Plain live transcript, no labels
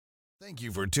Thank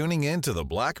you for tuning in to the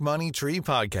Black Money Tree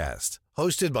Podcast,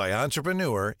 hosted by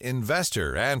entrepreneur,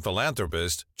 investor, and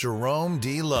philanthropist, Jerome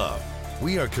D. Love.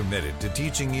 We are committed to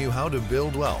teaching you how to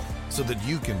build wealth so that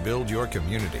you can build your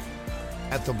community.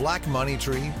 At the Black Money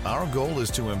Tree, our goal is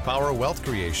to empower wealth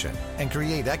creation and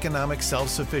create economic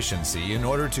self-sufficiency in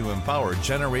order to empower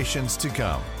generations to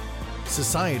come.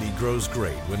 Society grows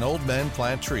great when old men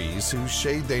plant trees whose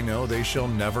shade they know they shall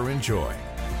never enjoy.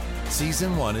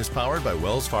 Season 1 is powered by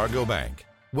Wells Fargo Bank.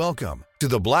 Welcome to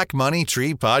the Black Money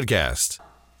Tree Podcast.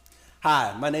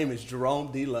 Hi, my name is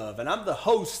Jerome D. Love, and I'm the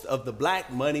host of the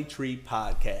Black Money Tree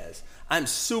Podcast. I'm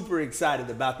super excited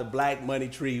about the Black Money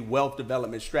Tree Wealth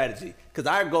Development Strategy because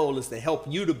our goal is to help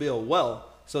you to build wealth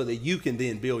so that you can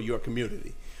then build your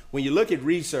community. When you look at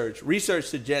research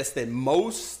suggests that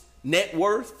most net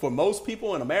worth for most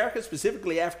people in America,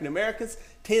 specifically African Americans,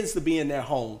 tends to be in their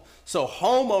home. So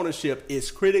home ownership is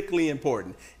critically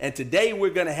important. And today we're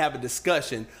going to have a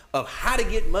discussion of how to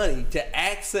get money to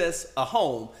access a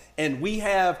home. And we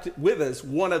have with us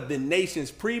one of the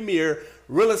nation's premier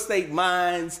real estate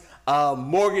minds,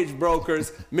 mortgage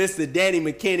brokers, Mr. Danny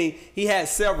McKinney. He has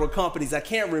several companies. I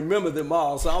can't remember them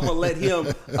all, so I'm going to let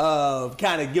him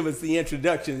kind of give us the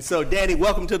introduction. So, Danny,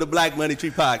 welcome to the Black Money Tree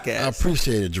Podcast. I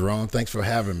appreciate it, Jerome. Thanks for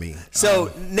having me.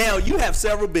 So, now you have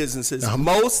several businesses.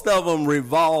 Most of them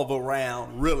revolve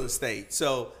around real estate.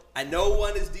 So, I know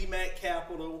one is DMAC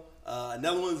Capital.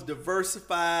 Another one's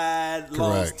Diversified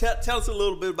Loans. Tell us a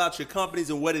little bit about your companies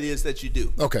and what it is that you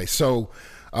do. Okay, so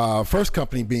first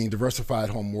company being Diversified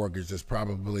Home Mortgage is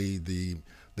probably the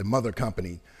mother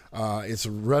company. It's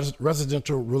a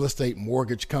residential real estate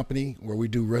mortgage company where we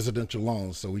do residential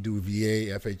loans. So we do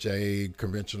VA, FHA,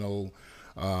 conventional,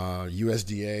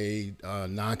 USDA,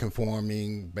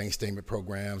 non-conforming, bank statement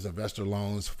programs, investor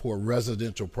loans for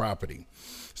residential property.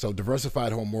 So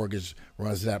Diversified Home Mortgage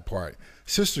runs that part.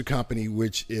 Sister company,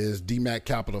 which is DMAC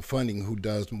Capital Funding, who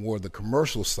does more of the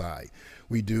commercial side.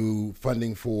 We do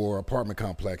funding for apartment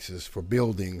complexes, for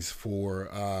buildings, for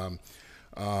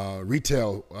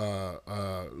retail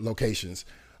locations.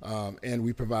 And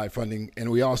we provide funding, and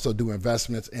we also do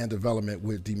investments and development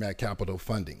with DMAC Capital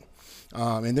Funding.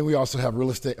 And then we also have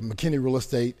McKinney Real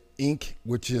Estate, Inc.,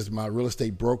 which is my real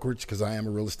estate brokerage, because I am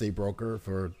a real estate broker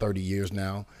for 30 years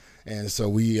now. And so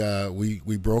we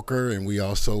broker, and we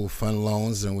also fund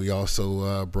loans, and we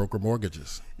also broker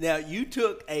mortgages. Now, you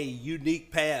took a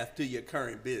unique path to your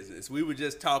current business. We were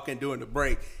just talking during the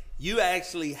break. You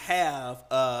actually have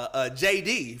a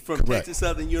JD from Correct. Texas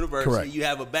Southern University. Correct. You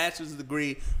have a bachelor's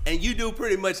degree, and you do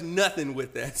pretty much nothing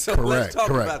with that. So let's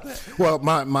talk about that. Well,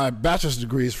 my bachelor's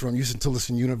degree is from Houston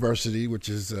Tillotson University, which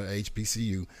is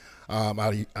HBCU,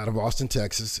 out of Austin,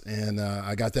 Texas, and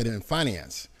I got that in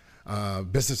finance,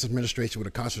 business administration with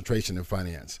a concentration in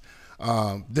finance.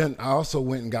 Then I also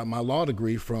went and got my law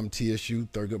degree from TSU,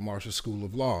 Thurgood Marshall School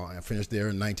of Law. I finished there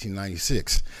in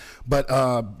 1996. But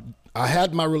I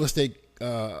had my real estate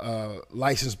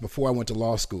license before I went to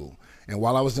law school. And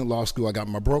while I was in law school, I got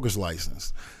my broker's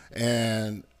license.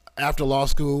 And after law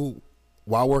school,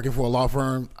 while working for a law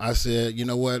firm, I said, you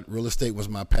know what, real estate was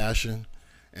my passion.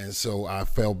 And so I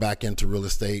fell back into real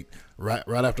estate. Right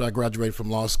after I graduated from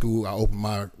law school, I opened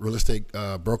my real estate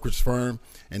brokerage firm.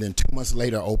 And then 2 months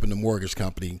later, I opened a mortgage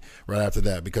company right after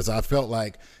that, because I felt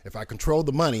like if I controlled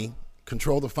the money,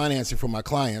 control the financing for my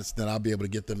clients, then I'll be able to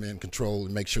get them in control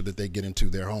and make sure that they get into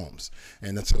their homes.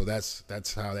 And so that's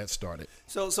how that started.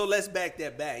 So let's back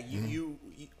that back.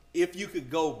 If you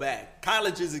could go back,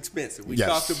 college is expensive. We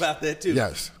talked about that too.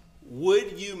 Yes.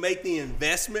 Would you make the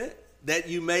investment that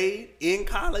you made in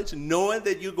college knowing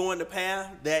that you're going the path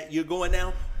that you're going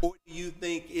now? Or do you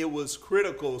think it was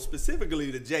critical,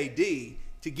 specifically to JD,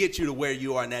 to get you to where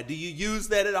you are now? Do you use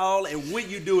that at all, and would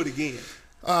you do it again?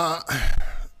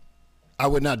 I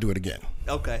would not do it again.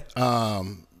 Okay.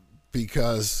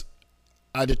 Because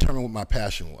I determined what my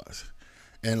passion was.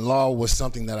 And law was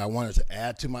something that I wanted to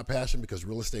add to my passion, because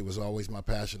real estate was always my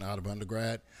passion out of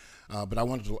undergrad. But I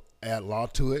wanted to add law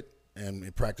to it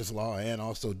and practice law and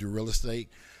also do real estate.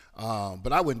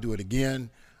 But I wouldn't do it again.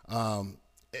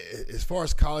 As far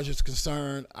as college is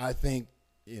concerned, I think,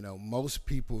 most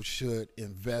people should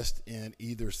invest in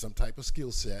either some type of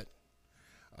skill set.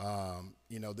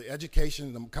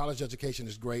 The college education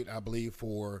is great, I believe,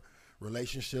 for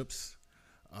relationships,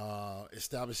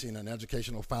 establishing an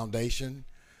educational foundation,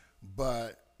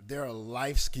 but there are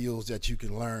life skills that you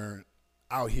can learn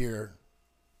out here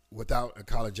without a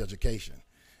college education.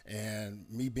 And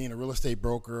me being a real estate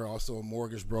broker, also a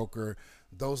mortgage broker,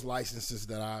 those licenses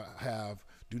that I have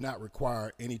do not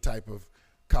require any type of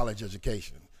college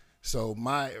education. So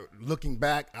looking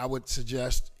back, I would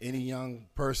suggest any young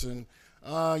person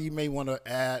You may want to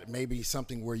add maybe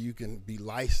something where you can be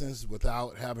licensed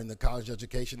without having the college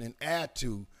education and add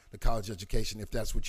to the college education if that's what